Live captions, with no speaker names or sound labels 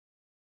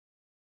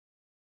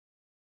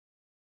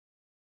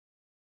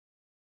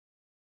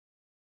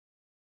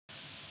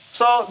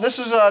So this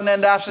is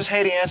Nandapsis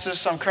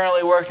haitiensis I'm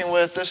currently working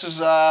with. This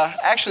is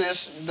actually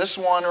this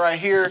one right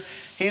here.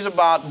 He's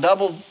about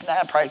double,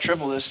 probably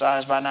triple this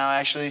size by now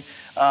actually.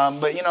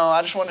 But you know,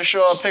 I just wanted to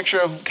show a picture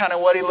of kind of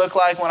what he looked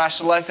like when I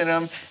selected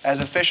him as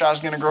a fish I was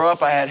going to grow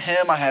up. I had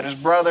him, I had his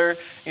brother.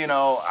 You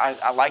know,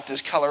 I liked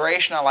his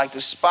coloration, I liked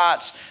his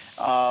spots.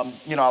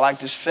 You know, I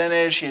liked his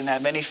finish. He didn't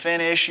have any fin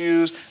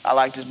issues. I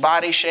liked his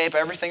body shape.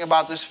 Everything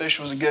about this fish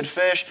was a good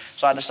fish,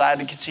 so I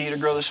decided to continue to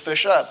grow this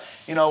fish up.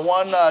 You know,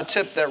 one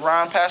tip that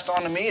Ron passed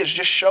on to me is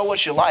just show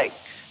what you like,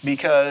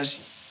 because,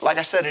 like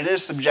I said, it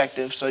is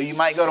subjective. So you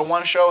might go to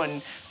one show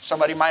and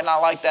somebody might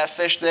not like that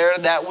fish there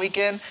that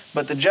weekend,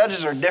 but the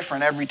judges are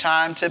different every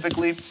time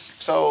typically.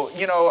 So,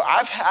 you know,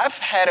 I've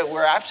had it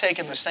where I've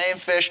taken the same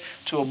fish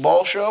to a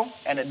bowl show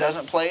and it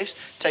doesn't place.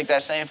 Take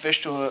that same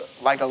fish to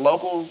a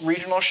local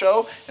regional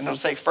show and it'll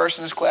take first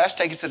in its class.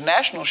 Take it to the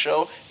national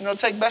show and it'll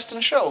take best in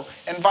the show,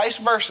 and vice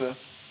versa.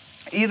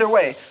 Either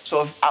way.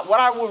 So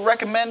what I would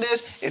recommend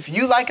is, if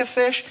you like a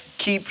fish,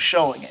 keep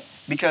showing it.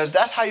 Because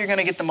that's how you're going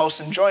to get the most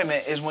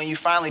enjoyment, is when you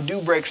finally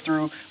do break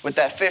through with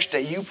that fish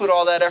that you put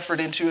all that effort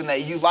into and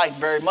that you like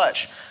very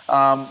much.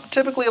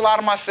 Typically, a lot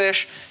of my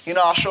fish, you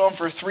know, I'll show them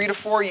for 3 to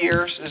 4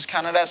 years is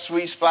kind of that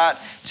sweet spot.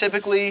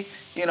 Typically,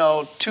 you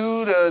know,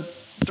 2 to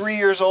 3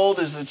 years old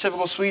is the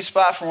typical sweet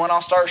spot for when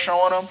I'll start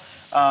showing them.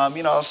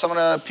 You know, some of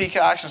the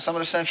peacocks and some of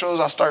the centrals,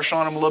 I'll start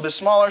showing them a little bit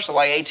smaller, so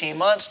like 18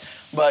 months.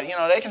 But, you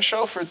know, they can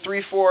show for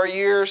 3, 4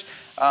 years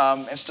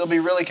and still be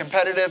really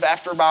competitive.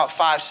 After about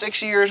 5,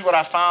 6 years, what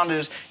I found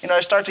is, you know,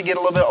 they start to get a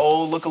little bit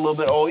old, look a little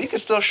bit old. You can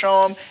still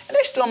show them, and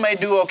they still may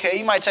do okay.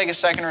 You might take a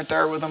second or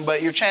third with them,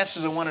 but your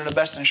chances of winning the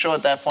best in show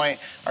at that point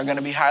are going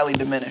to be highly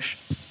diminished.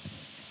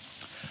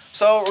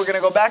 So we're going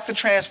to go back to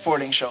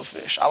transporting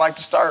showfish. I like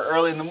to start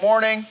early in the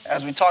morning.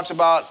 As we talked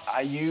about,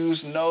 I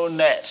use no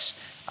nets.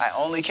 I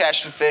only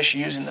catch the fish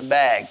using the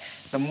bag.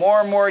 The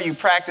more and more you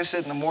practice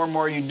it and the more and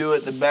more you do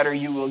it, the better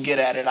you will get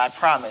at it, I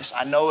promise.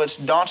 I know it's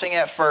daunting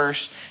at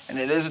first, and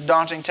it is a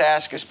daunting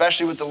task,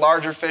 especially with the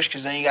larger fish,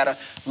 because then you got to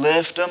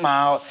lift them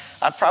out.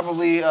 I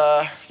probably,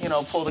 you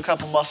know, pulled a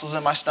couple muscles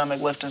in my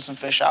stomach lifting some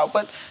fish out,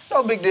 but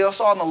no big deal.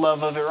 It's all in the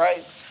love of it,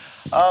 right?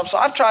 So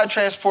I've tried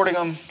transporting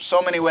them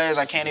so many ways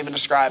I can't even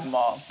describe them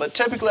all. But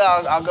typically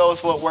I'll go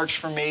with what works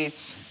for me.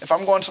 If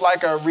I'm going to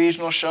like a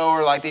regional show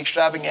or like the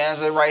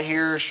Extravaganza right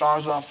here,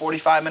 Strongsville, I'm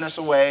 45 minutes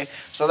away.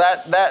 So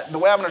the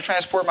way I'm going to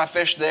transport my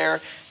fish there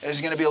is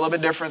going to be a little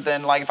bit different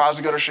than like if I was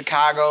to go to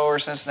Chicago or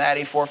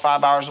Cincinnati 4 or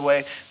 5 hours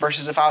away,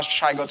 versus if I was to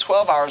try to go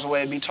 12 hours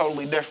away, it'd be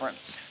totally different.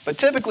 But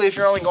typically, if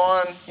you're only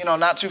going, you know,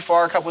 not too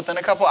far, within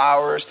a couple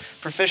hours,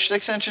 for fish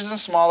 6 inches and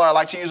smaller, I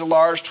like to use a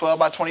large 12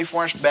 by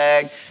 24 inch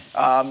bag.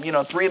 You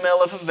know, 3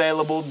 mil if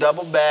available,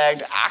 double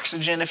bagged,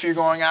 oxygen if you're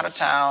going out of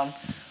town.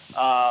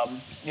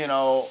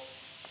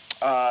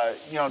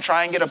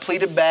 Try and get a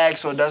pleated bag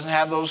so it doesn't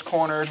have those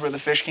corners where the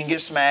fish can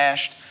get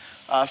smashed.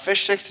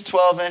 Fish 6 to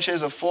 12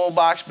 inches, a full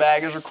box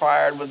bag is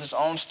required with its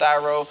own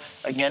styro,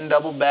 again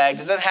double bagged.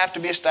 It doesn't have to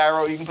be a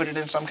styro, you can put it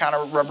in some kind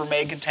of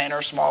Rubbermaid container,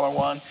 a smaller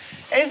one.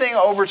 Anything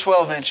over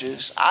 12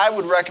 inches, I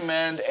would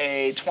recommend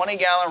a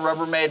 20-gallon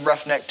Rubbermaid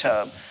roughneck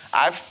tub.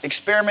 I've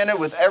experimented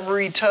with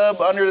every tub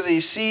under the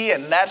sea,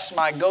 and that's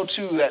my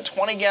go-to, that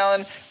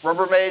 20-gallon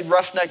Rubbermaid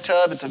roughneck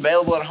tub. It's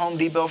available at Home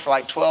Depot for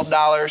like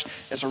 $12.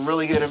 It's a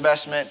really good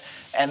investment.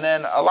 And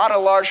then a lot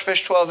of large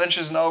fish, 12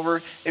 inches and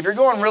over, if you're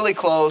going really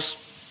close,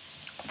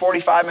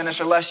 45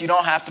 minutes or less, you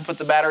don't have to put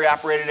the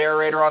battery-operated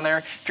aerator on there.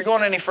 If you're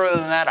going any further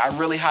than that, I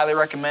really highly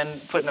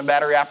recommend putting a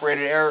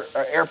battery-operated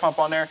air pump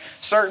on there.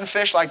 Certain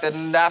fish, like the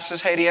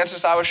Nandapsis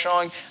haitiensis I was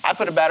showing, I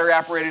put a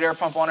battery-operated air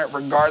pump on it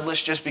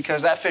regardless, just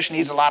because that fish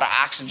needs a lot of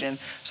oxygen.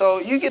 So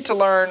you get to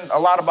learn a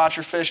lot about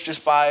your fish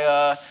just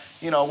by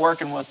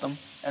working with them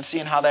and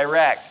seeing how they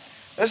react.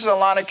 This is a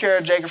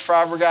Lanocara Jacob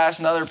Fabregas,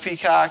 another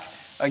peacock.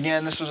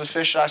 Again, this was a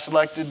fish I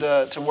selected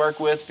to work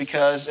with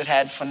because it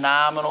had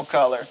phenomenal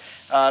color.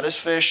 This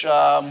fish, did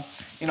a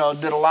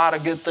lot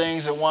of good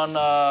things. It won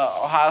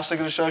Ohio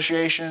Cichlid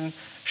Association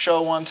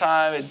show one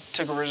time. It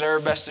took a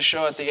reserve best to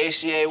show at the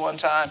ACA one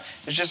time.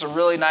 It's just a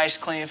really nice,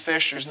 clean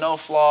fish. There's no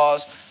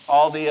flaws.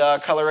 All the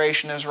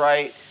coloration is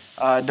right.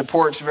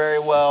 Deports very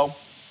well.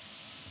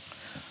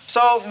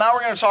 So now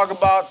we're going to talk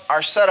about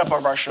our setup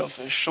of our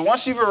showfish. So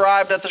once you've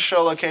arrived at the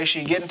show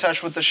location, you get in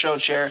touch with the show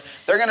chair.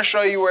 They're going to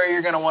show you where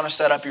you're going to want to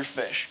set up your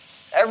fish.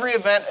 Every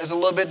event is a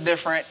little bit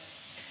different.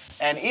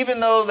 And even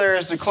though there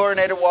is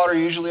dechlorinated water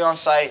usually on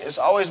site, it's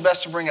always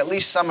best to bring at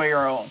least some of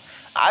your own.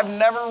 I've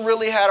never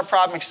really had a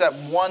problem except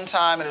one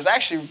time, and it was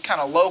actually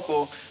kind of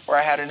local, where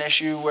I had an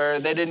issue where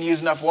they didn't use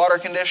enough water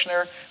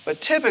conditioner.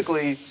 But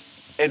typically,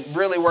 it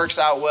really works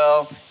out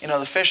well. You know,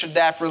 the fish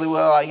adapt really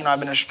well. I've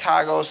been to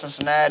Chicago,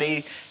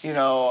 Cincinnati. If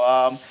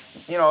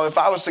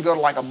I was to go to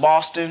like a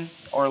Boston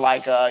or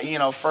like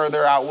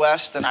further out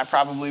west, then I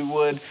probably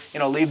would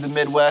leave the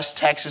Midwest,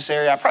 Texas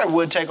area. I probably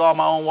would take all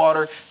my own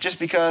water, just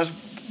because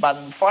by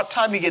the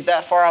time you get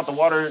that far out, the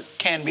water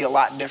can be a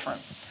lot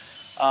different.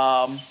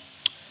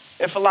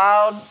 If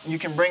allowed, you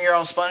can bring your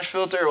own sponge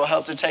filter. It will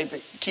help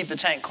to keep the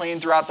tank clean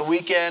throughout the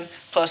weekend,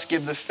 plus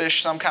give the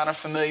fish some kind of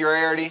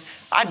familiarity.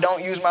 I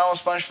don't use my own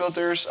sponge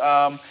filters.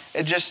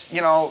 It just,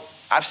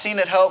 I've seen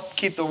it help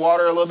keep the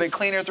water a little bit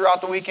cleaner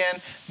throughout the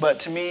weekend, but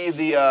to me,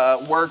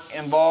 the work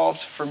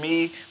involved for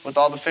me with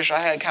all the fish I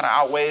had kind of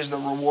outweighs the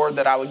reward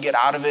that I would get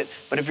out of it.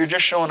 But if you're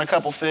just showing a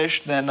couple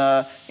fish, then,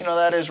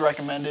 that is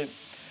recommended.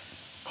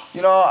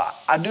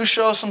 I do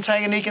show some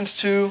Tanganyikans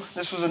too.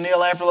 This was a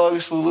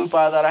Neolamprologus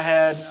lulupi that I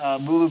had,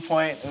 Bulu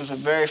Point. It was a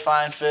very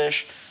fine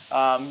fish.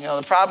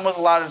 The problem with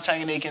a lot of the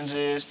Tanganyikans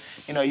is,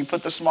 you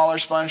put the smaller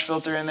sponge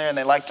filter in there and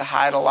they like to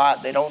hide a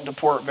lot. They don't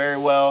deport very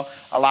well.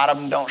 A lot of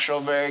them don't show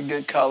very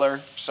good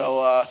color.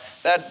 So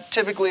that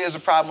typically is a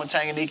problem with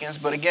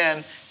Tanganyikans. But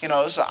again,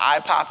 it's an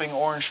eye-popping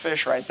orange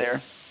fish right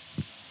there.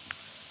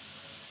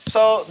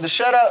 So the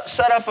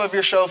setup of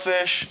your show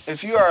fish,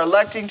 if you are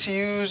electing to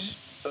use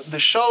the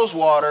show's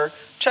water,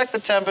 check the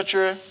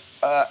temperature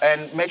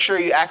and make sure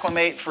you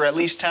acclimate for at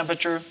least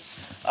temperature.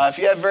 If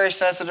you have very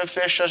sensitive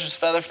fish such as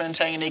featherfin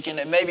Tanganyikan,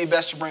 it may be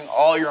best to bring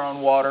all your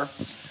own water.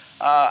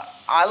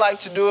 I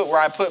like to do it where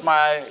I put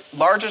my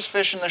largest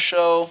fish in the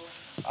show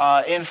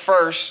in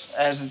first,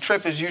 as the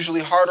trip is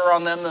usually harder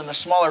on them than the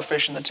smaller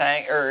fish in the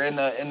tank or in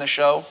the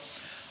show.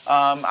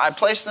 I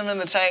place them in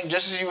the tank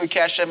just as you would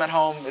catch them at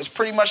home. It's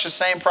pretty much the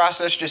same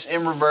process, just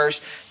in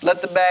reverse.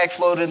 Let the bag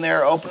float in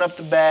there, open up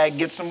the bag,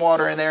 get some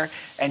water in there,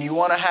 and you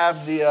want to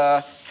have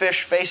the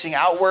fish facing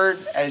outward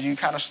as you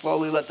kind of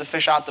slowly let the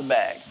fish out the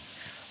bag.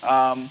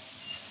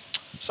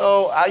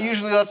 So I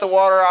usually let the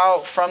water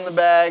out from the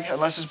bag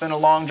unless it's been a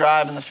long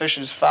drive and the fish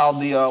has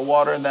fouled the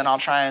water. Then I'll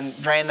try and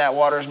drain that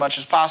water as much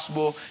as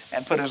possible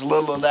and put as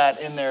little of that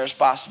in there as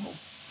possible.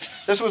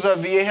 This was a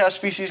Vieja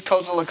species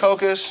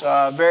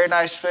Cotylococcus, very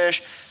nice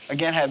fish.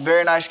 Again, had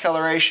very nice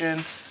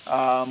coloration.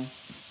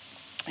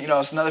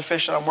 It's another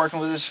fish that I'm working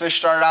with. This fish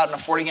started out in a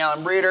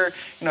 40-gallon breeder.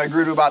 He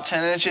grew to about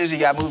 10 inches. He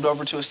got moved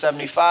over to a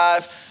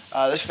 75.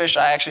 This fish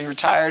I actually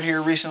retired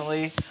here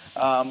recently.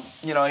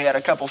 He had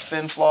a couple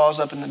fin flaws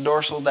up in the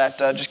dorsal that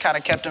just kind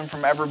of kept him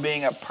from ever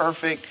being a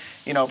perfect,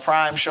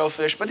 prime show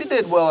fish, but he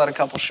did well at a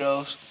couple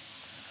shows.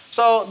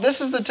 So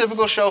this is the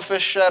typical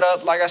showfish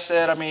setup. Like I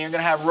said, you're going to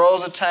have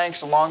rows of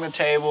tanks along the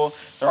table.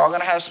 They're all going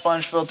to have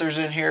sponge filters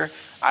in here.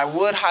 I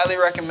would highly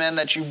recommend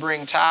that you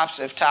bring tops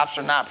if tops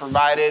are not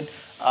provided.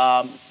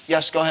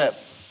 Yes, go ahead.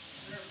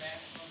 Is there a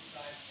maximum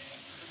size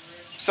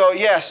tank? So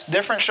yes,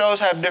 different shows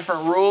have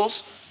different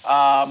rules.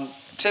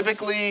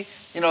 Typically,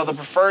 the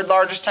preferred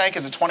largest tank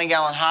is a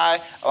 20-gallon high.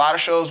 A lot of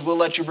shows will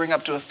let you bring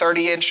up to a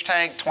 30-inch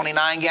tank,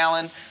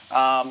 29-gallon.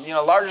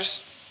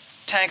 Largest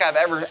tank I've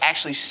ever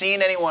actually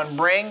seen anyone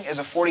bring is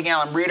a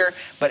 40-gallon breeder,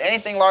 but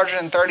anything larger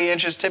than 30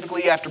 inches,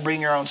 typically you have to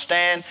bring your own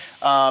stand.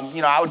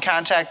 I would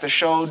contact the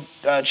show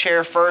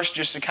chair first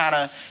just to kind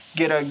of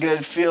get a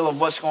good feel of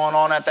what's going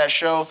on at that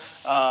show.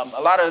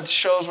 A lot of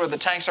shows where the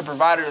tanks are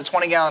provided, a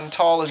 20-gallon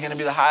tall is going to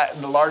be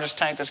the largest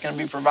tank that's going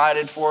to be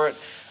provided for it.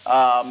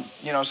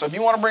 So if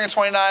you want to bring a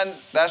 29,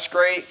 that's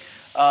great.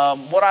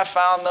 What I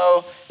found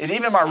though is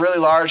even my really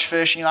large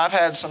fish, I've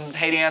had some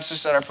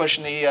Haitiensis that are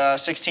pushing the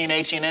 16,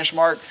 18-inch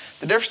mark.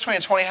 The difference between a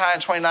 20 high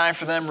and 29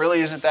 for them really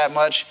isn't that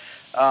much.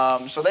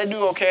 So they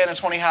do okay in a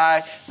 20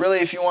 high. Really,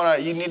 if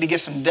you need to get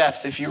some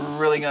depth if you're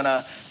really going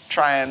to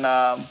try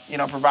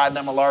and provide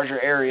them a larger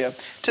area.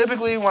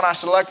 Typically, when I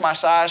select my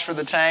size for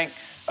the tank,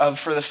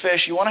 for the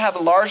fish, you want to have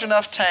a large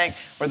enough tank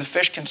where the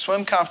fish can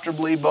swim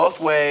comfortably both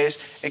ways.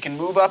 It can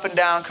move up and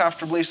down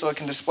comfortably so it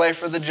can display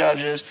for the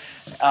judges.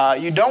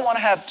 You don't want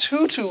to have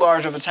too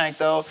large of a tank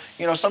though.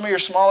 Some of your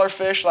smaller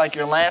fish like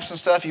your lamps and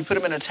stuff, you put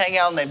them in a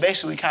 10-gallon, they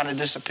basically kind of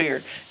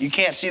disappear. You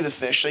can't see the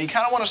fish. So you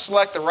kind of want to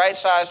select the right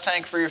size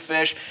tank for your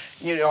fish.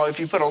 If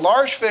you put a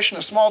large fish in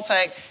a small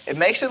tank, it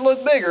makes it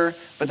look bigger,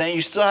 but then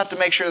you still have to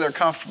make sure they're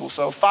comfortable.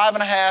 So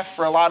 5.5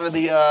 for a lot of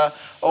the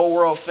old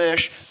world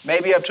fish,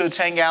 maybe up to a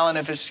 10-gallon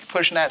if it's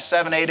pushing that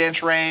 7,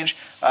 8-inch range.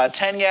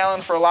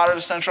 10-gallon for a lot of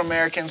the Central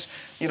Americans.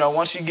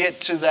 Once you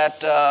get to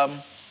that,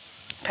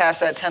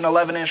 past that 10,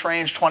 11-inch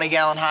range,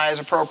 20-gallon high is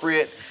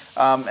appropriate.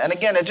 And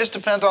again, it just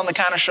depends on the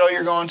kind of show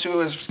you're going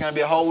to. Is it going to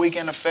be a whole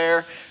weekend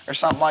affair or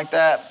something like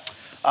that?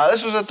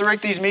 This was a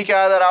Therichthys miki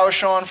that I was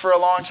showing for a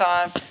long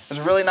time. It's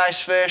a really nice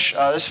fish.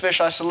 This fish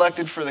I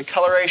selected for the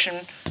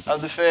coloration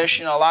of the fish.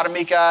 A lot of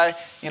miki,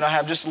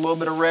 have just a little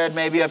bit of red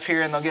maybe up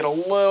here, and they'll get a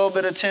little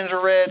bit of tinge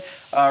of red.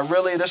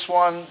 Really, this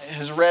one,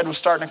 his red was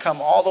starting to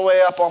come all the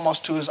way up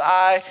almost to his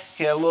eye.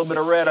 He had a little bit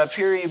of red up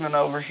here, even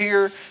over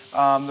here.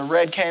 The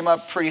red came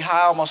up pretty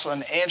high, almost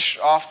an inch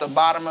off the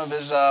bottom of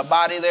his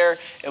body there.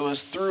 It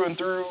was through and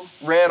through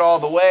red all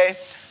the way.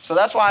 So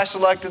that's why I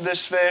selected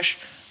this fish.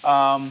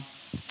 But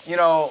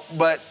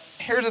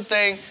here's the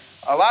thing.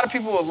 A lot of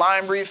people will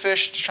line breed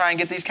fish to try and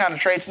get these kind of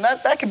traits, and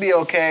that can be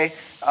okay.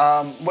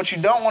 What you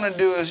don't want to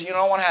do is you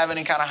don't want to have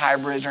any kind of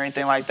hybrids or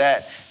anything like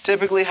that.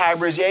 Typically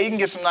hybrids, yeah, you can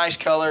get some nice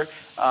color.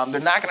 They're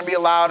not going to be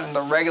allowed in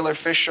the regular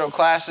fish show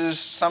classes.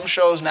 Some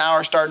shows now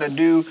are starting to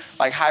do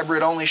like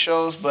hybrid only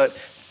shows, but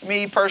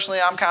me personally,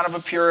 I'm kind of a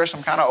purist.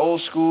 I'm kind of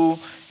old school.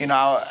 You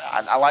know,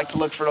 I like to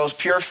look for those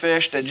pure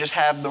fish that just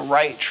have the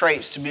right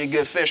traits to be a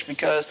good fish,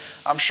 because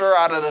I'm sure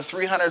out of the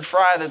 300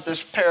 fry that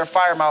this pair of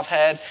Firemouth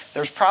had,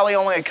 there's probably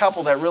only a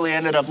couple that really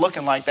ended up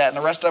looking like that, and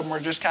the rest of them were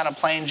just kind of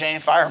plain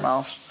Jane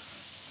Firemouths.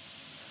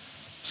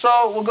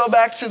 So we'll go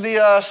back to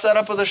the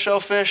setup of the show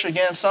fish.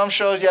 Again, some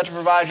shows you have to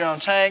provide your own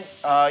tank.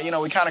 You know,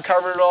 we kind of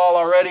covered it all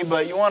already,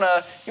 but you want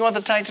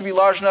the tank to be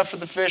large enough for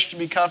the fish to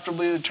be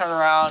comfortably to turn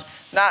around,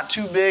 not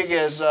too big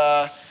as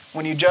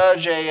when you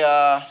judge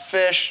a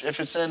fish, if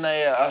it's in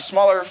a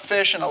smaller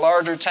fish in a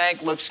larger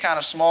tank, looks kind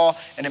of small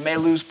and it may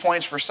lose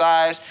points for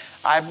size.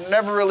 I've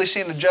never really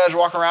seen a judge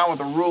walk around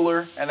with a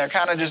ruler and they're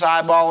kind of just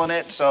eyeballing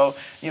it. So,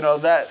 you know,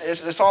 that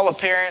it's all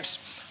appearance.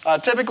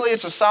 Typically,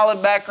 it's a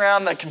solid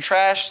background that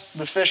contrasts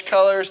the fish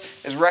colors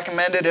is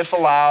recommended if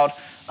allowed.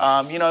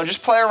 You know,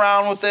 just play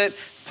around with it.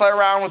 Play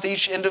around with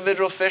each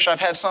individual fish. I've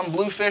had some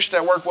blue fish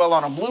that work well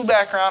on a blue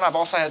background. I've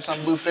also had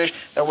some blue fish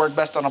that work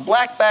best on a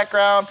black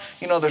background.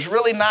 You know, there's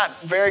really not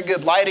very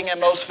good lighting at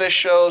most fish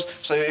shows.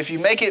 So if you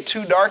make it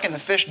too dark and the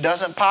fish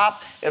doesn't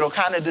pop, it'll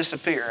kind of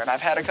disappear. And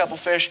I've had a couple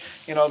fish,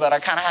 you know, that I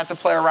kind of have to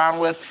play around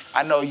with.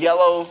 I know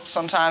yellow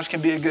sometimes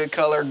can be a good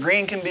color.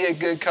 Green can be a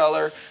good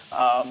color.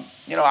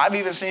 You know, I've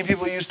even seen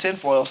people use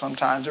tinfoil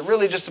sometimes. It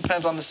really just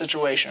depends on the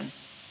situation.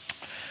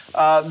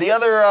 The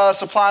other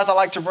supplies I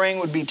like to bring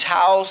would be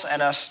towels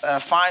and a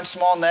fine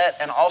small net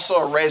and also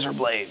a razor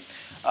blade.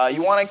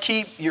 You want to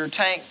keep your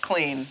tank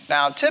clean.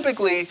 Now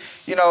typically,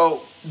 you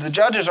know, the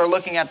judges are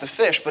looking at the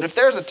fish, but if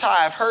there's a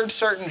tie, I've heard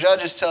certain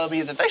judges tell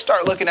me that they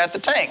start looking at the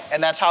tank,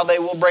 and that's how they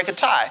will break a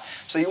tie.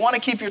 So you want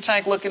to keep your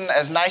tank looking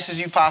as nice as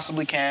you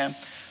possibly can.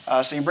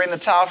 So you bring the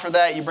towel for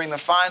that, you bring the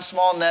fine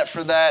small net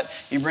for that,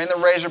 you bring the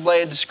razor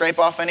blade to scrape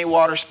off any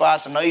water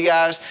spots. I know you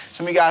guys,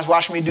 some of you guys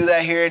watch me do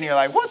that here and you're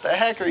like, what the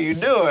heck are you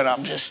doing?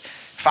 I'm just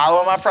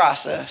following my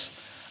process.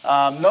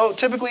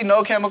 Typically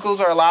no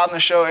chemicals are allowed in the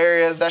show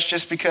area. That's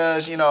just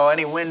because, you know,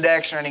 any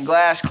Windex or any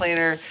glass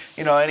cleaner,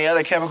 you know, any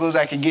other chemicals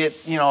that could get,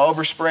 you know,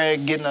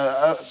 overspray, get in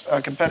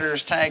a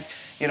competitor's tank,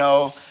 you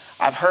know.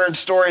 I've heard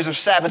stories of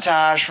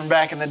sabotage from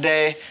back in the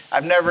day.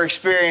 I've never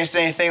experienced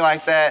anything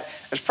like that.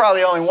 There's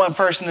probably only one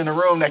person in the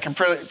room that can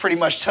pretty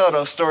much tell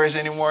those stories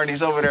anymore, and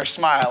he's over there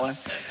smiling.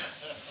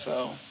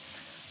 So,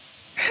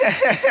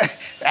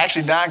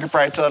 actually, Don could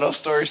probably tell those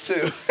stories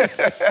too.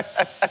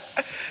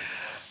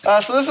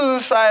 So this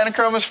was a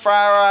Cyanochromis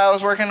fry I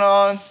was working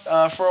on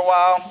for a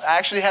while. I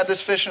actually had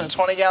this fish in a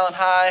 20-gallon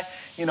high,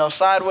 you know,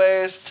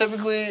 sideways.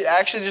 Typically, I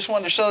actually just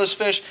wanted to show this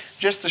fish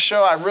just to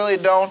show I really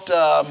don't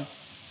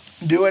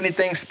do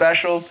anything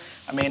special.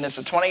 I mean, it's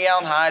a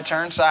 20-gallon high,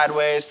 turned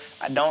sideways.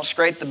 I don't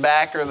scrape the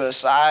back or the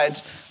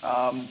sides.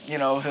 You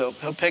know,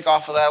 he'll pick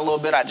off of that a little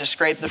bit. I just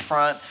scrape the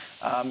front.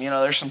 You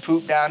know, there's some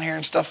poop down here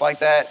and stuff like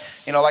that.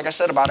 You know, like I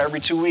said, about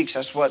every 2 weeks,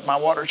 that's what my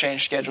water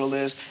change schedule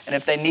is. And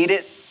if they need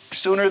it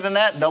sooner than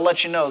that, they'll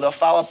let you know. They'll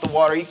foul up the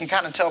water. You can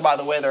kind of tell by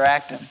the way they're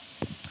acting.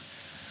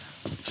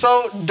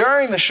 So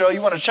during the show,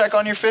 you want to check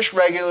on your fish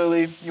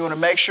regularly. You want to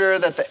make sure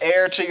that the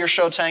air to your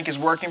show tank is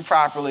working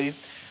properly.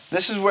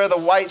 This is where the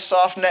white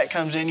soft net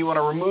comes in. You want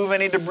to remove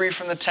any debris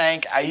from the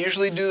tank. I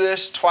usually do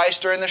this twice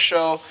during the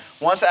show,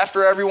 once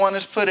after everyone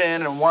is put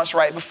in and once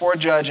right before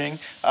judging.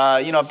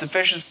 You know, if the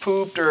fish is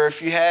pooped or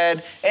if you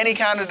had any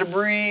kind of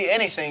debris,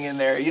 anything in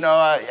there. You know,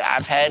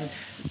 I've had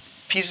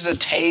pieces of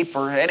tape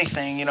or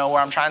anything, you know,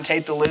 where I'm trying to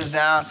tape the lids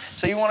down.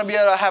 So you want to be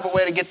able to have a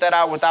way to get that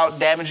out without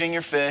damaging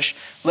your fish.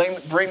 Bring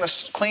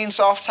the clean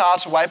soft towel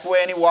to wipe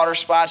away any water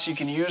spots. You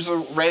can use the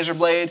razor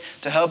blade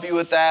to help you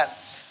with that.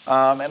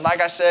 And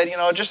like I said, you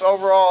know, just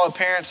overall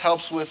appearance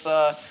helps with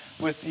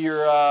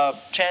your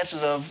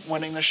chances of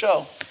winning the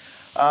show.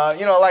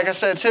 You know, like I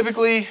said,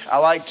 typically I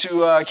like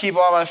to keep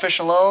all my fish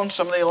alone.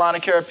 Some of the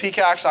Elanochera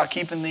peacocks I'll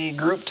keep in the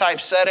group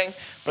type setting,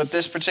 but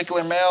this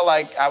particular male,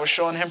 like I was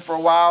showing him for a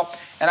while,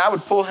 and I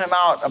would pull him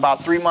out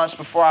about 3 months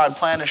before I would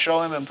plan to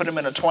show him and put him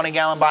in a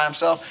 20-gallon by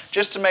himself,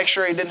 just to make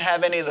sure he didn't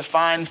have any of the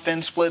fine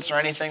fin splits or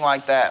anything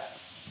like that.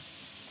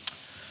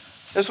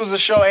 This was the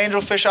show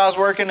angelfish I was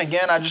working.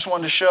 Again, I just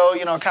wanted to show,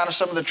 you know, kind of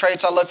some of the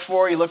traits I look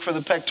for. You look for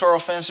the pectoral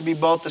fins to be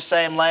both the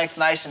same length,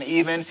 nice and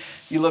even.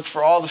 You look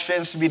for all the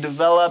fins to be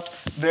developed,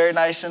 very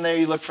nice in there.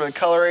 You look for the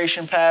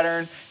coloration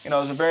pattern. You know,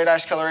 it was a very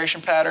nice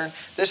coloration pattern.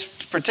 This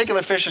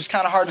particular fish is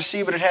kind of hard to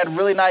see, but it had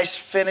really nice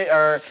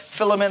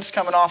filaments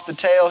coming off the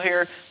tail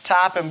here,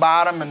 top and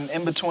bottom and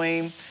in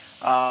between.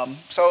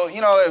 So,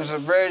 you know, it was a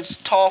very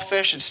tall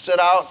fish. It stood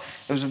out.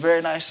 It was a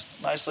very nice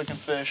looking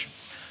fish.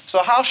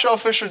 So how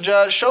showfish are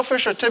judged?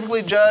 Showfish are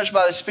typically judged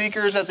by the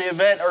speakers at the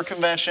event or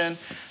convention.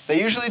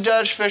 They usually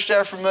judge fish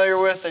they're familiar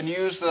with and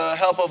use the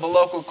help of a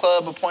local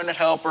club appointed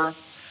helper.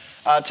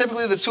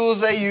 Typically the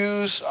tools they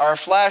use are a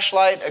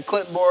flashlight, a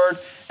clipboard,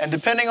 and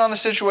depending on the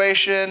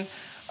situation,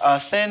 a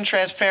thin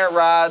transparent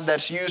rod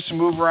that's used to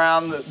move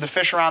around the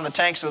fish around the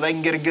tank so they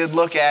can get a good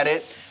look at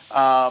it.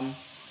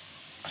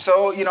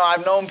 So, you know,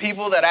 I've known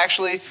people that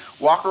actually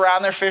walk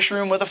around their fish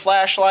room with a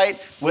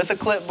flashlight, with a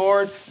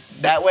clipboard,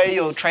 That way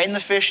you'll train the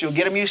fish, you'll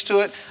get them used to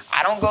it.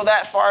 I don't go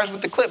that far as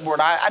with the clipboard.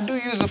 I do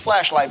use the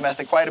flashlight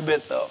method quite a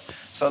bit though.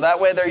 So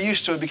that way they're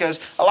used to it, because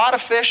a lot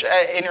of fish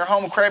in your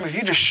home aquarium, if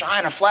you just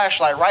shine a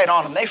flashlight right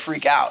on them, they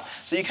freak out.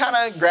 So you kind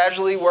of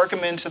gradually work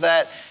them into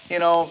that. You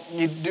know,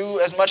 you do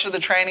as much of the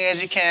training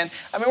as you can.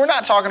 I mean, we're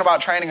not talking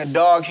about training a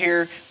dog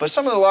here, but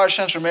some of the large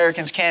Central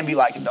Americans can be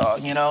like a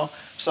dog, you know.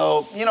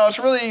 So, you know, it's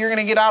really, you're going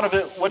to get out of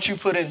it what you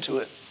put into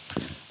it.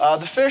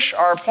 The fish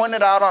are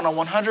pointed out on a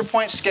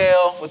 100-point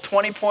scale with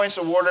 20 points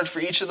awarded for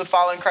each of the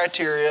following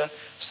criteria: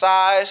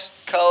 size,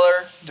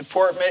 color,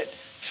 deportment,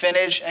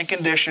 finnage, and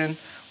condition.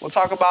 We'll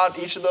talk about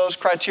each of those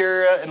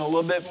criteria in a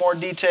little bit more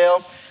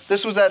detail.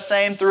 This was that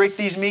same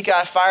Therichthys meeki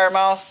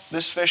firemouth.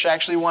 This fish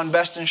actually won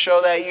Best in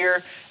Show that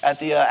year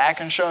at the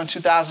Akron Show in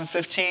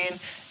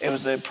 2015. It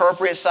was the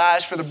appropriate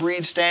size for the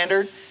breed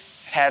standard. It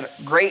had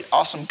great,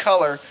 awesome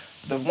color.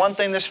 The one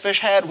thing this fish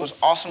had was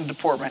awesome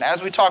deportment.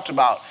 As we talked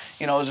about,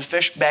 you know, is a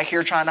fish back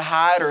here trying to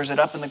hide, or is it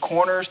up in the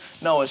corners?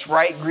 No, it's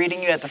right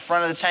greeting you at the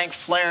front of the tank,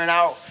 flaring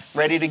out,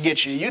 ready to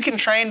get you. You can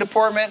train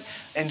deportment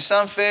in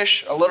some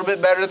fish a little bit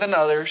better than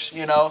others.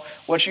 You know,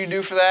 what you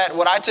do for that,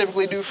 what I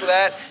typically do for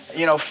that,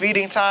 you know,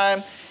 feeding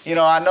time. You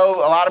know, I know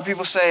a lot of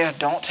people say,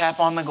 don't tap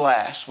on the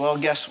glass. Well,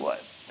 guess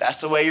what? That's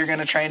the way you're going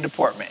to train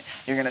deportment.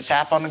 You're going to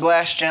tap on the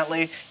glass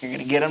gently. You're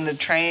going to get them to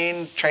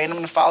train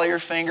them to follow your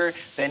finger.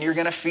 Then you're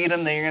going to feed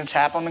them. Then you're going to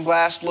tap on the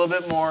glass a little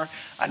bit more.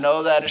 I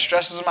know that it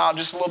stresses them out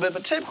just a little bit,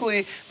 but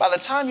typically by the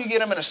time you get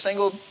them in a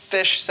single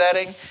fish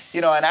setting,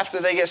 you know, and after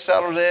they get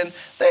settled in,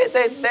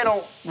 they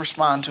don't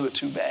respond to it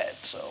too bad.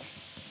 So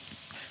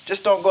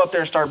just don't go up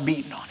there and start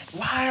beating on it.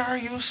 Why are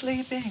you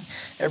sleeping?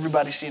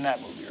 Everybody's seen that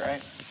movie,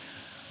 right?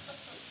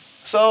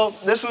 So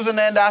this was an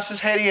Nandopsis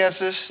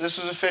haitiensis.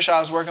 This was a fish I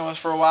was working with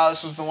for a while.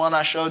 This was the one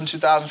I showed in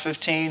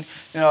 2015.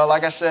 You know,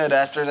 like I said,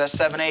 after that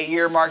 7-8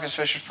 year mark, this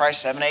fish was probably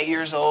 7-8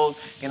 years old.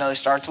 You know, they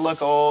start to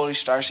look old. He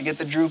starts to get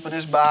the droop in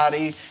his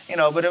body. You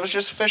know, but it was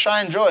just a fish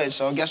I enjoyed.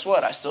 So guess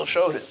what? I still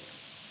showed it.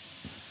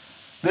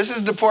 This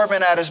is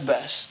deportment at its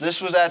best. This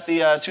was at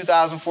the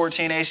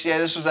 2014 ACA.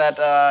 This was at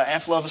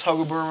Amphilophus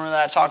hogabroomer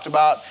that I talked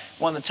about.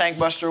 Won the Tank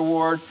Buster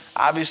Award.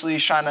 Obviously,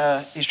 he's trying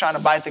to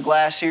bite the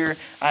glass here.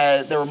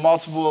 There were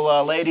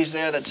multiple ladies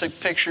there that took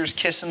pictures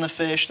kissing the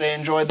fish. They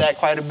enjoyed that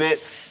quite a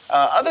bit.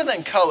 Other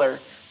than color,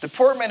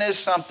 deportment is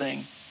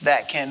something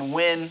that can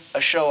win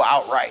a show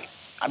outright.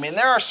 I mean,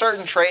 there are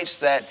certain traits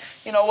that,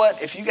 you know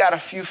what, if you got a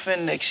few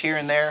fin nicks here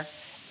and there,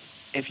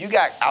 if you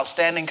got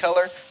outstanding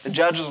color, the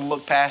judges will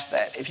look past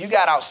that. If you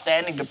got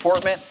outstanding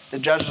deportment, the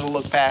judges will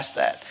look past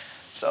that.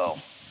 So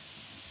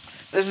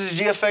this is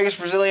Geophagus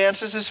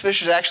brasiliensis. This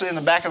fish is actually in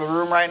the back of the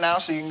room right now,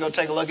 so you can go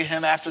take a look at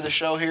him after the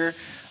show here.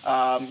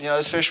 You know,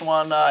 this fish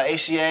won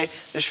ACA.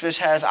 This fish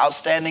has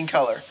outstanding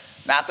color.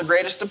 Not the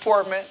greatest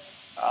deportment,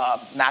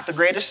 not the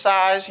greatest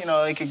size. You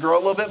know, it could grow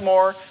a little bit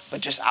more, but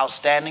just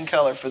outstanding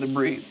color for the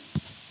breed.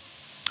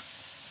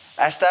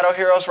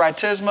 Astatoheros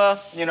rhytisma,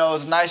 you know,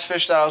 is a nice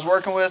fish that I was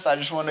working with. I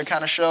just wanted to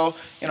kind of show,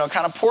 you know,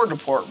 kind of poor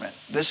deportment.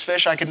 This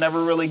fish I could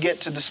never really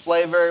get to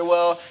display very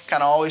well.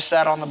 Kind of always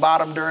sat on the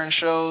bottom during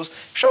shows.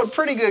 Showed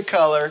pretty good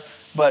color,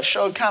 but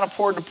showed kind of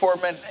poor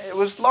deportment. It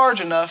was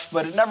large enough,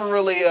 but it never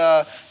really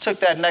took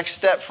that next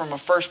step from a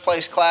first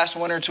place class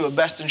winner to a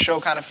best in show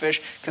kind of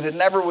fish, because it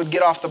never would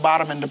get off the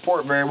bottom and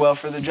deport very well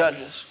for the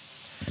judges.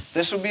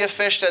 This would be a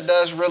fish that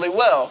does really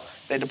well.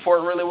 They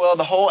deport really well.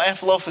 The whole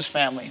Amphilophus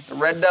family, the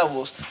red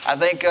devils. I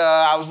think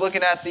I was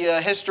looking at the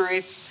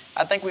history.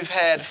 I think we've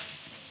had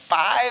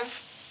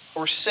 5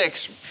 or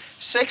 6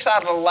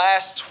 out of the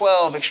last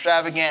 12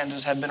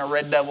 extravaganzas have been a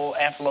red devil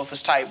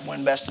Amphilophus type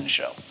win best in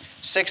show.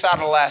 6 out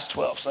of the last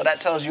 12. So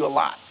that tells you a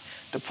lot.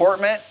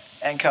 Deportment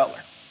and color.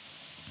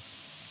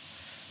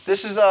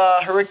 This is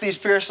Therichthys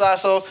pearsii.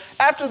 So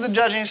after the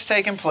judging's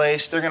taken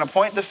place, they're going to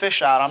point the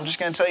fish out. I'm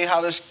just going to tell you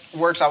how this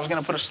works. I was going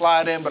to put a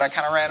slide in, but I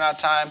kind of ran out of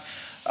time.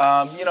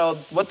 You know,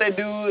 what they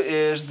do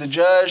is the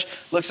judge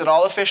looks at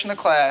all the fish in the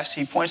class,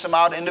 he points them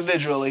out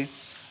individually,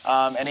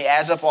 and he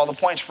adds up all the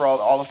points for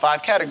all the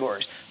 5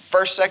 categories.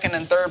 First, second,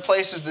 and third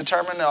place is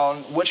determined on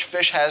which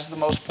fish has the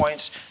most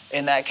points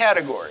in that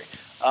category.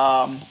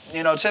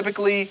 You know,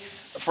 typically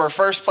for a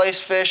first place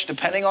fish,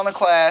 depending on the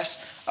class,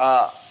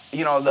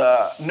 you know,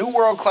 the New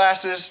World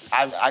classes,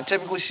 I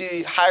typically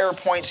see higher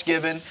points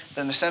given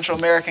than the Central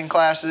American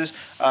classes.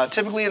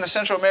 Typically in the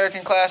Central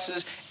American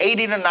classes,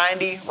 80 to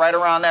 90, right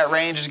around that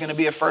range is going to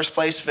be a first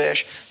place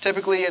fish.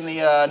 Typically in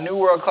the New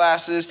World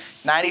classes,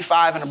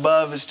 95 and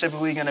above is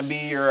typically going to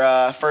be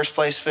your first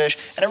place fish.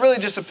 And it really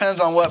just depends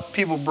on what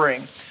people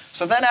bring.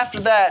 So then after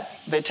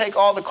that, they take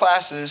all the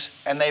classes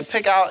and they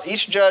pick out,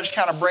 each judge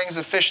kind of brings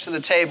a fish to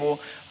the table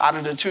out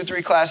of the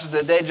 2-3 classes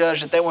that they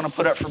judge that they want to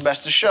put up for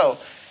best of show.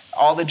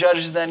 All the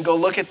judges then go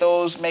look at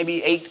those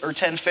maybe 8 or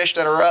 10 fish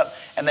that are up,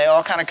 and they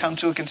all kind of come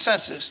to a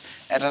consensus.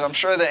 And I'm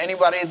sure that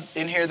anybody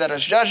in here that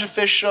has judged a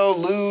fish show,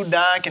 Lou,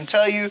 Don, can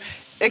tell you,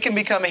 it can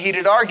become a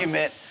heated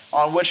argument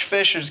on which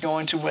fish is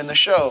going to win the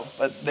show.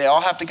 But they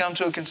all have to come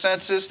to a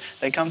consensus.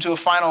 They come to a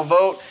final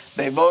vote.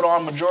 They vote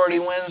on majority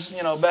wins,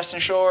 best in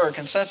show or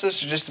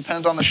consensus. It just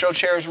depends on the show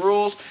chair's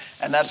rules,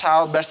 and that's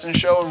how best in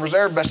show and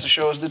reserve best in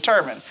show is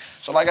determined.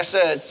 So like I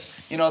said,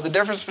 the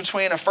difference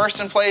between a first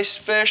in place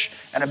fish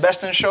and a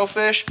best in show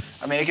fish,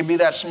 it could be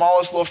that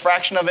smallest little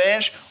fraction of an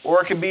inch,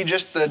 or it could be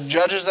just the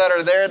judges that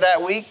are there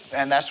that week,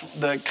 and that's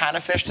the kind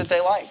of fish that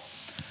they like.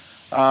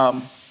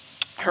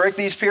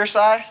 Hericles piercii,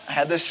 I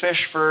had this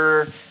fish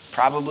for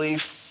probably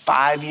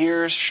 5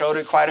 years, showed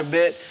it quite a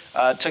bit.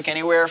 Took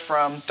anywhere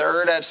from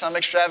third at some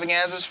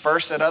extravaganzas,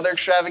 first at other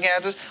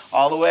extravaganzas,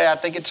 all the way, I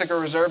think it took a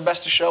reserve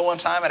best of show one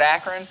time at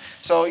Akron.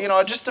 So,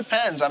 it just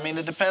depends.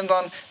 It depends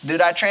on,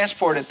 did I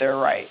transport it there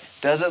right?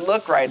 Does it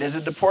look right? Is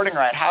it deporting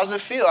right? How does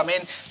it feel?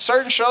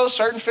 Certain shows,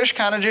 certain fish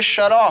kind of just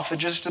shut off. It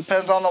just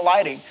depends on the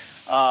lighting.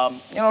 So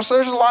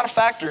there's a lot of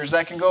factors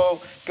that can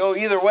go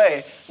either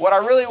way. What I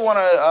really want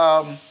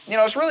to,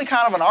 it's really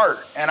kind of an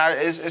art, and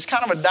it's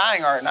kind of a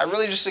dying art, and I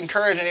really just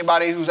encourage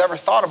anybody who's ever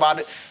thought about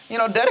it,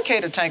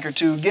 dedicate a tank or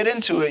two, get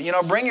into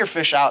it, bring your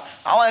fish out.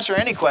 I'll answer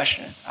any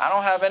question. I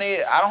don't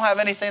have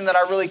anything that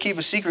I really keep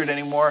a secret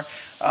anymore.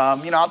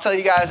 I'll tell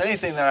you guys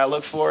anything that I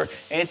look for,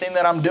 anything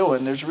that I'm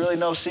doing. There's really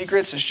no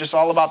secrets. It's just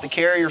all about the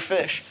care of your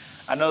fish.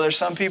 I know there's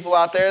some people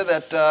out there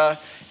that,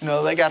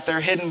 they got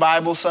their hidden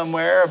Bible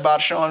somewhere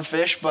about showing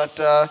fish, but,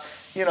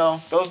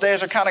 those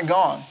days are kind of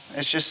gone.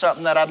 It's just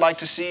something that I'd like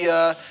to see,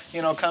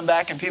 come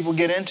back and people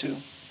get into.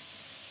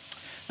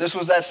 This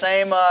was that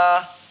same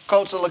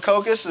Coats of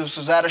Leucocus. This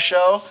was at a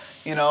show.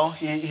 He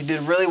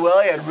did really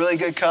well. He had really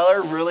good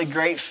color, really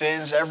great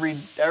fins.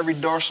 Every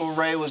dorsal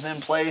ray was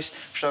in place,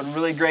 showed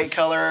really great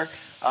color.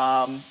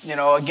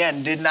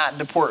 Again, did not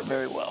deport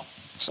very well.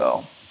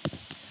 So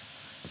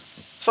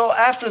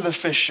after the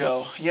fish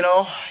show,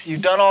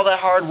 you've done all that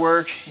hard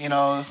work,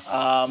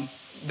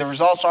 the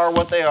results are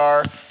what they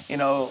are,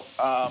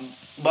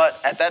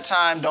 but at that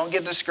time, don't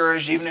get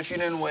discouraged even if you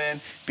didn't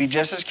win. Be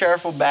just as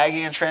careful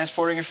bagging and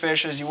transporting your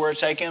fish as you were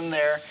taking them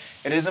there.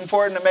 It is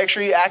important to make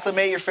sure you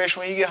acclimate your fish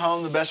when you get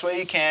home the best way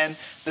you can.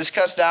 This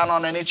cuts down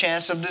on any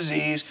chance of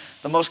disease.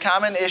 The most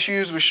common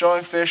issues with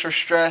showing fish are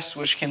stress,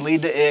 which can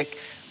lead to ick.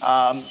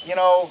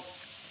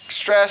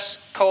 Stress,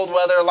 cold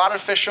weather. A lot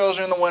of fish shows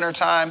are in the winter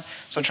time,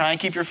 so try and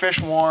keep your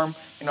fish warm.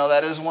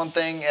 That is one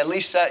thing. At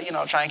least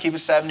try and keep it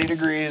 70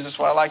 degrees. That's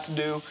what I like to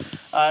do.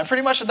 And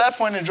pretty much at that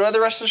point, enjoy the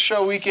rest of the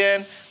show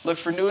weekend. Look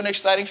for new and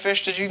exciting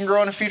fish that you can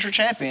grow into future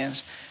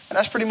champions. And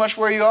that's pretty much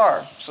where you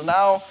are. So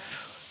now,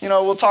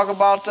 we'll talk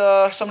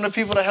about some of the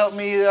people that helped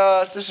me.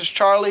 This is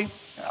Charlie.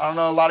 I don't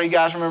know, a lot of you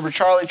guys remember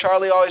Charlie.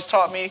 Charlie always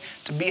taught me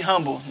to be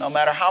humble. No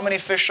matter how many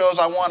fish shows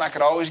I won, I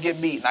could always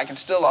get beat, and I can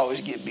still always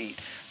get beat.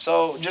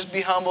 So just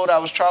be humble.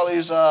 That was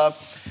Charlie's,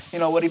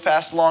 what he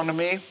passed along to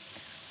me.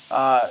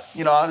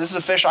 This is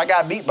a fish I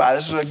got beat by.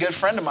 This is a good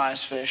friend of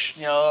mine's fish.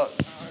 A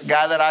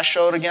guy that I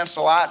showed against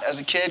a lot as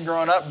a kid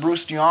growing up,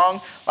 Bruce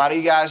Young. A lot of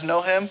you guys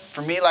know him.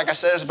 For me, like I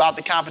said, it's about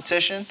the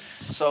competition.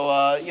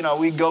 So,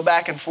 we go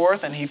back and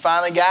forth, and he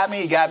finally got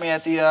me. He got me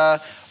at the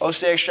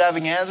OCA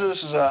Extravaganza.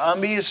 This is an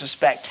Umbi. It's a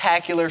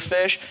spectacular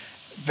fish.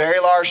 Very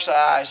large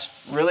size,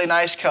 really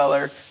nice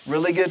color,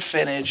 really good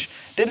finnage.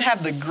 Didn't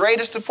have the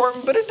greatest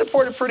deportment, but it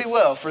deported pretty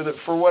well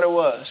for what it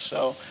was.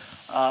 So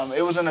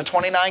it was in a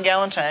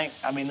 29-gallon tank.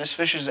 This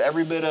fish is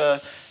every bit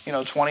of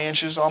 20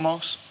 inches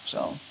almost.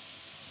 So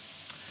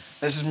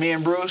this is me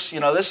and Bruce.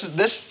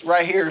 This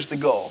right here is the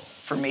goal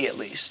for me, at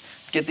least.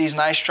 Get these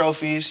nice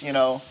trophies,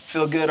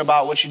 feel good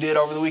about what you did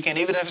over the weekend.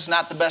 Even if it's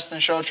not the best in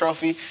show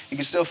trophy, you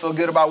can still feel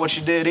good about what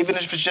you did. Even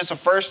if it's just a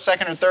first,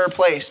 second, or third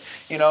place,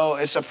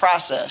 it's a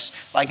process.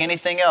 Like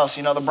anything else,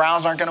 the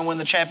Browns aren't going to win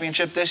the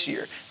championship this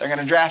year. They're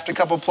going to draft a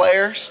couple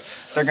players.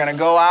 They're going to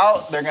go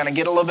out. They're going to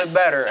get a little bit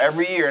better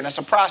every year, and it's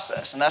a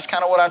process. And that's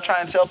kind of what I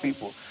try and tell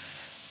people.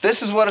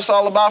 This is what it's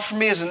all about for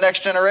me as the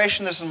next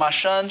generation. This is my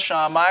son,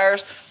 Sean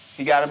Myers.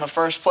 He got him a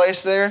first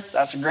place there.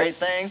 That's a great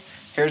thing.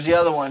 Here's the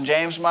other one,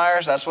 James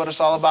Myers. That's what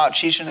it's all about,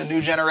 teaching the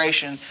new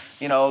generation,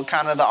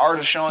 kind of the art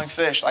of showing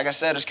fish. Like I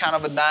said, it's kind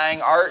of a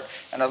dying art,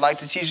 and I'd like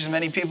to teach as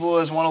many people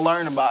as want to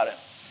learn about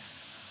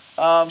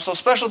it. So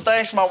special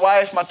thanks to my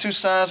wife, my two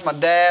sons, my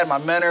dad, my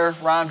mentor,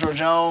 Ron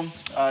Georgione,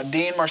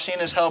 Dean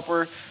Marcinez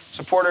Helper,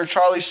 supporter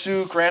Charlie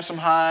Suk, Ransom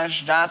Hines,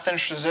 Jonathan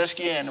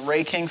Straczynski, and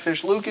Ray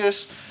Kingfish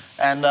Lucas.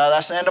 And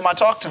that's the end of my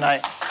talk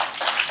tonight.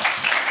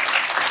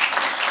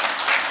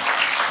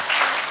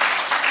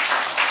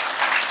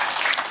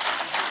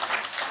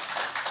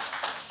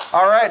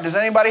 All right, does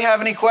anybody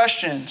have any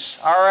questions?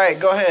 All right,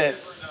 go ahead.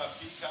 What different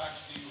peacocks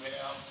do you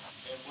have,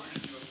 and where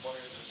did you acquire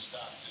this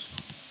stock? Just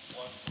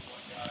one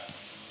guy?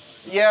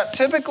 Yeah,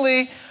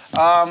 typically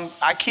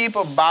I keep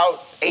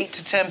about 8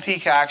 to 10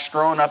 peacocks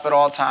growing up at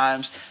all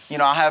times. You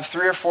know, I have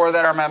 3 or 4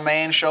 that are my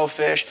main show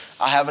fish.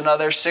 I have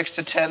another 6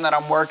 to 10 that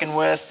I'm working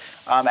with.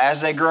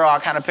 As they grow, I'll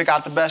kind of pick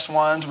out the best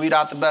ones, weed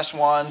out the best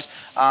ones.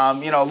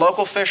 You know,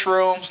 local fish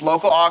rooms,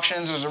 local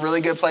auctions is a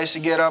really good place to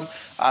get them.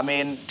 I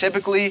mean,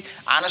 typically,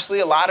 honestly,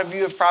 a lot of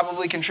you have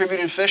probably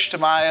contributed fish to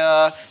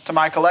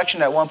my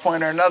collection at one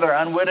point or another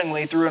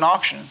unwittingly through an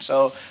auction.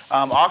 So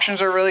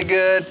auctions are really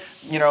good.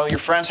 You know, your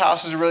friends'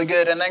 houses are really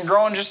good. And then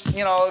growing just,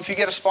 you know, if you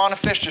get a spawn of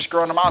fish, just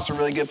growing them out is a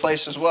really good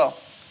place as well.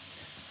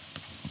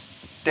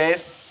 Dave?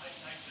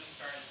 I just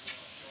started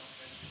showing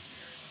fish this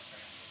year, and I'm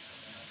trying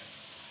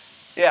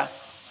to get Yeah.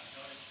 I've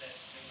noticed that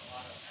there's a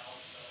lot of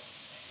alpha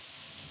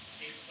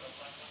tapes put a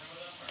flex over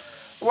them,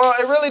 or Well,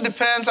 it really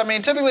depends. I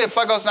mean, typically a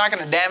pleco is not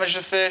going to damage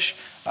the fish.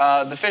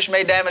 The fish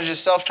may damage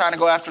itself trying to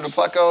go after the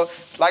pleco.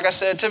 Like I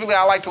said, typically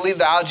I like to leave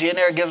the algae in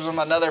there. It gives them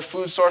another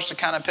food source to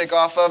kind of pick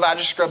off of. I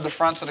just scrub the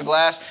fronts of the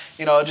glass.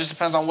 You know, it just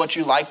depends on what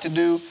you like to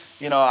do.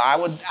 You know, I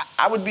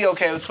would be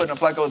okay with putting a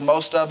pleco with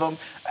most of them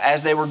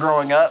as they were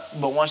growing up.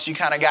 But once you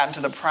kind of got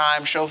into the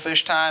prime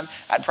showfish time,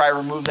 I'd probably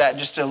remove that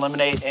just to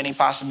eliminate any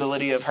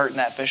possibility of hurting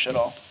that fish at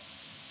all.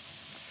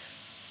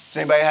 Does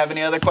anybody have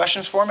any other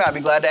questions for me? I'd be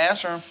glad to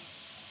answer them.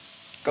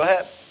 Go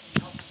ahead.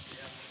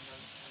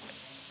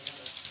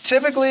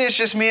 Typically, it's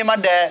just me and my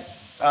dad.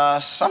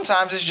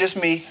 Sometimes it's just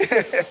me.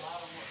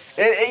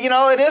 You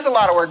know, it is a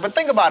lot of work, but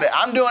think about it.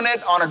 I'm doing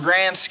it on a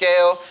grand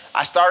scale.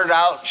 I started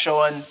out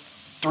showing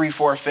 3,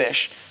 4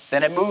 fish.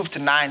 Then it moved to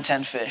 9,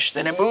 10 fish.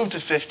 Then it moved to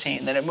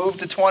 15. Then it moved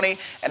to 20.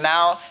 And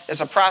now it's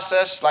a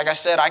process. Like I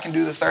said, I can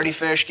do the 30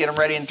 fish, get them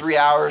ready in 3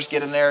 hours, get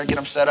them there, get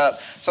them set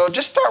up. So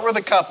just start with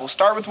a couple.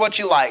 Start with what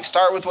you like.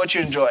 Start with what you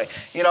enjoy.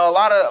 You know,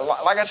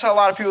 like I tell a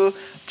lot of people,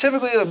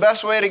 typically the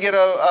best way to get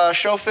a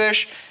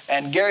showfish,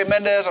 and Gary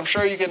Mendez, I'm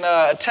sure you can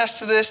attest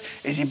to this,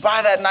 is you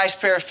buy that nice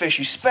pair of fish,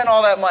 you spend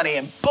all that money,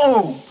 and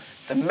boom,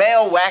 the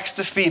male whacks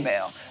the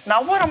female.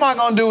 Now, what am I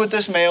going to do with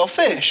this male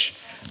fish?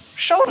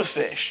 Show the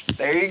fish.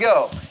 There you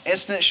go.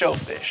 Instant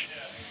showfish.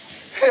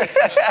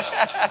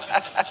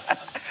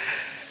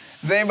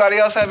 Does anybody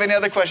else have any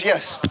other questions?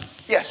 Yes.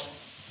 Yes.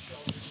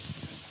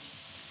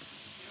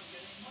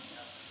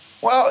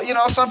 Well, you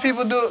know, some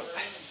people do.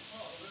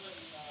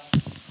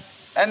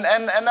 And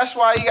that's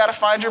why you got to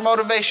find your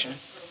motivation.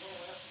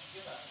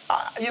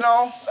 You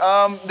know,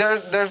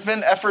 there's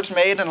been efforts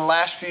made in the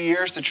last few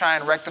years to try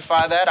and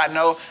rectify that. I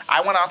know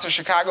I went out to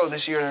Chicago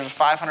this year. There's a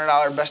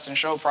 $500 Best in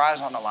Show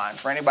prize on the line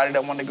for anybody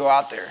that wanted to go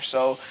out there.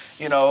 So,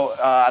 you know,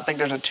 I think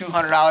there's a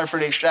 $200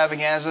 for the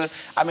extravaganza.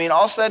 I mean,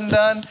 all said and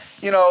done,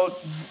 you know,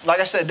 like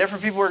I said,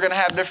 different people are going to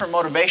have different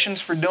motivations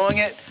for doing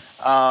it.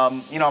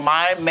 You know,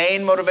 my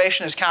main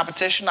motivation is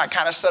competition. I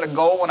kind of set a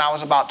goal when I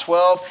was about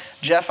 12.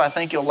 Jeff, I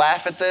think you'll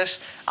laugh at this.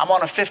 I'm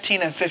on a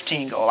 15 and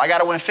 15 goal. I got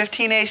to win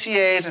 15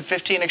 ACAs and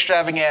 15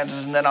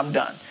 extravaganzas, and then I'm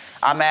done.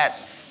 I'm at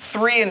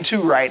 3 and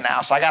 2 right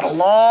now, so I got a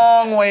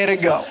long way to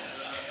go.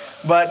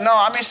 But no,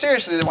 I mean,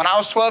 seriously, when I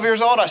was 12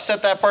 years old, I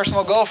set that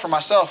personal goal for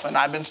myself, and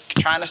I've been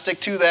trying to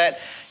stick to that.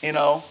 You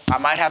know, I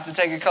might have to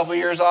take a couple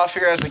years off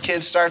here as the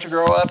kids start to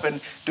grow up and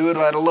do it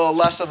at a little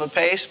less of a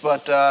pace,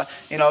 but,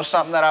 you know,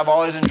 something that I've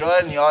always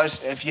enjoyed, and you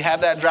always, if you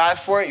have that drive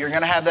for it, you're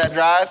going to have that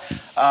drive.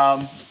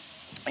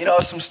 You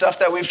know, some stuff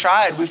that we've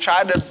tried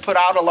to put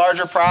out a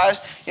larger prize,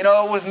 you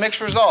know, with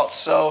mixed results.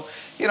 So,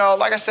 you know,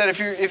 like I said,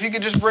 if you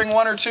could just bring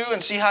 1 or 2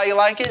 and see how you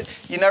like it,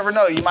 you never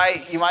know. You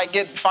might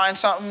find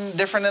something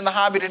different in the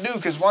hobby to do,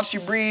 because once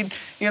you breed,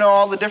 you know,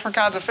 all the different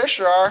kinds of fish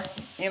there are,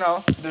 you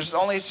know, there's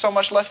only so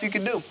much left you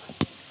could do.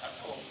 I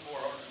pulled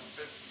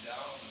 450 down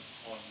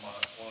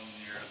one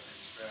year at the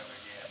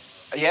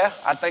extravaganza. Yeah,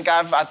 I think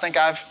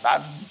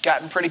I've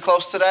gotten pretty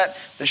close to that.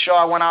 The show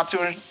I went out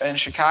to in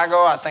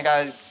Chicago, I think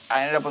I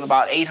ended up with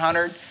about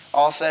 800,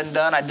 all said and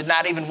done. I did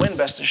not even win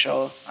Best in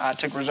Show. I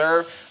took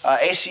reserve.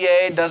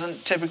 ACA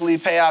doesn't typically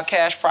pay out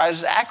cash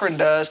prizes. Akron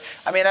does.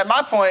 I mean, at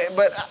my point,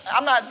 but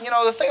I'm not, you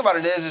know, the thing about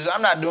it is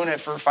I'm not doing it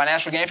for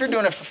financial gain. If you're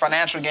doing it for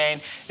financial gain,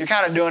 you're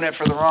kind of doing it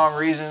for the wrong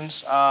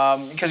reasons,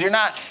 because you're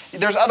not,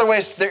 there's other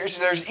ways,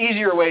 there's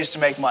easier ways to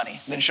make money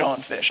than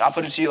showing fish. I'll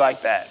put it to you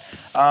like that.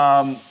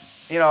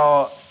 You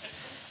know,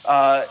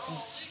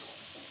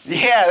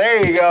 yeah,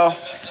 there you go.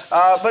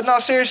 But no,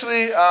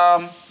 seriously,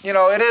 you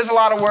know, it is a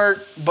lot of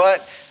work,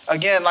 but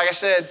again, like I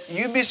said,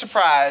 you'd be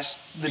surprised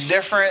the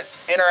different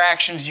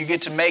interactions you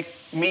get to make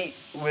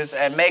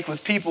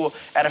with people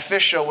at a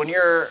fish show when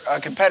you're a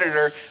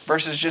competitor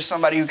versus just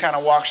somebody who kind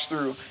of walks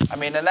through. I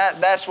mean, and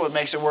that's what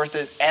makes it worth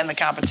it, and the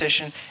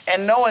competition,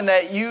 and knowing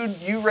that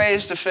you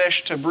raised the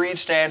fish to breed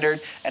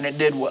standard and it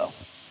did well.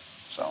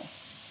 So. How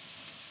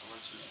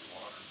much is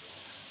your water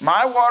bill?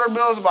 My water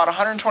bill is about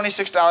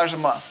 $126 a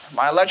month.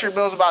 My electric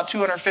bill is about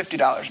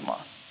 $250 a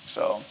month.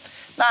 So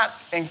not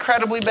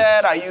incredibly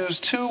bad. I use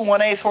 2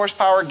 1/8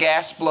 horsepower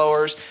gas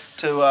blowers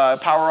to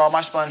power all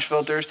my sponge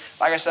filters.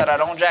 Like I said, I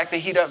don't jack the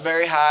heat up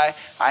very high.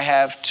 I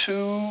have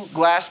 2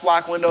 glass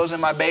block windows in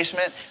my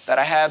basement that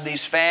I have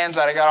these fans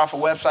that I got off a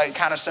website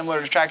kind of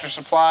similar to Tractor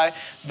Supply.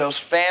 Those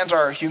fans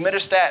are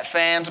humidistat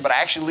fans, but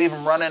I actually leave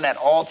them running at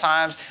all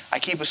times. I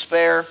keep a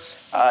spare.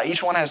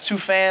 Each one has 2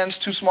 fans,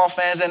 2 small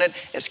fans in it.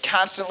 It's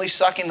constantly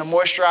sucking the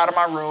moisture out of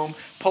my room,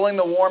 pulling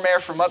the warm air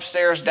from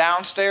upstairs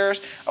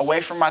downstairs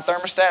away from my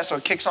thermostat, so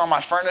it kicks on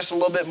my furnace a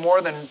little bit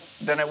more than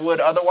it would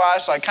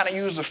otherwise. So I kind of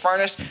use the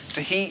furnace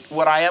to heat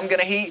what I am going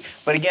to heat.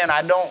 But again,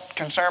 I don't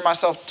concern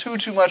myself too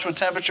much with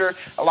temperature.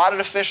 A lot of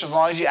the fish, as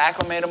long as you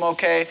acclimate them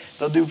okay,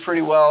 they'll do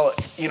pretty well,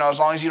 as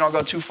long as you don't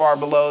go too far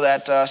below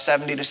that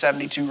 70 to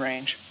 72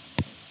 range.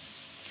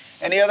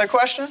 Any other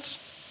questions?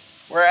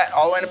 We're at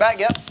all the way in the back,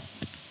 yep.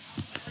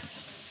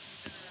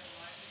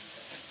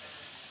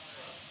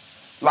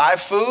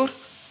 Live food.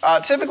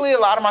 Typically, a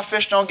lot of my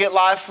fish don't get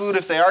live food.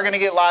 If they are going to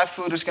get live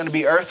food, it's going to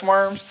be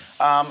earthworms.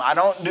 I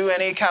don't do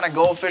any kind of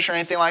goldfish or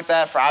anything like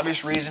that for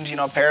obvious reasons,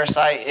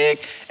 parasite,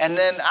 ick. And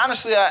then,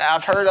 honestly,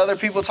 I've heard other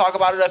people talk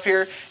about it up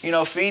here.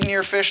 Feeding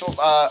your fish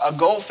a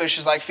goldfish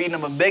is like feeding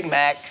them a Big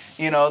Mac.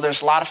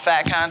 There's a lot of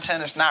fat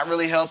content. It's not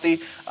really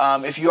healthy.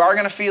 If you are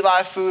going to feed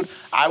live food,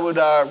 I would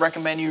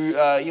recommend you,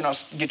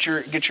 get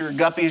your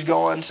guppies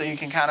going so you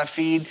can kind of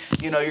feed,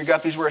 your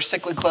guppies. We're a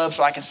cichlid club,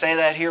 so I can say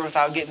that here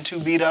without getting too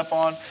beat up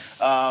on.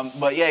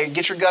 But yeah,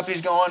 get your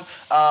guppies going.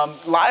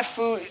 Live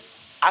food,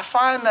 I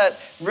find that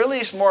really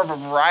it's more of a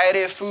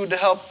variety of food that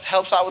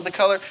helps out with the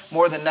color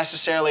more than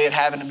necessarily it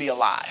having to be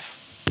alive.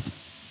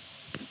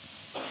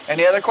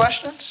 Any other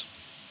questions?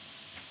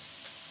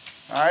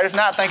 All right, if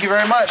not, thank you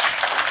very much.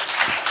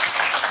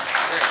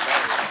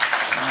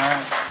 All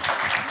right.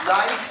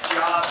 Nice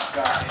job,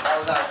 guys. That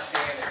was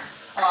outstanding.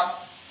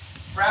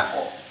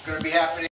 Raffle going to be happening.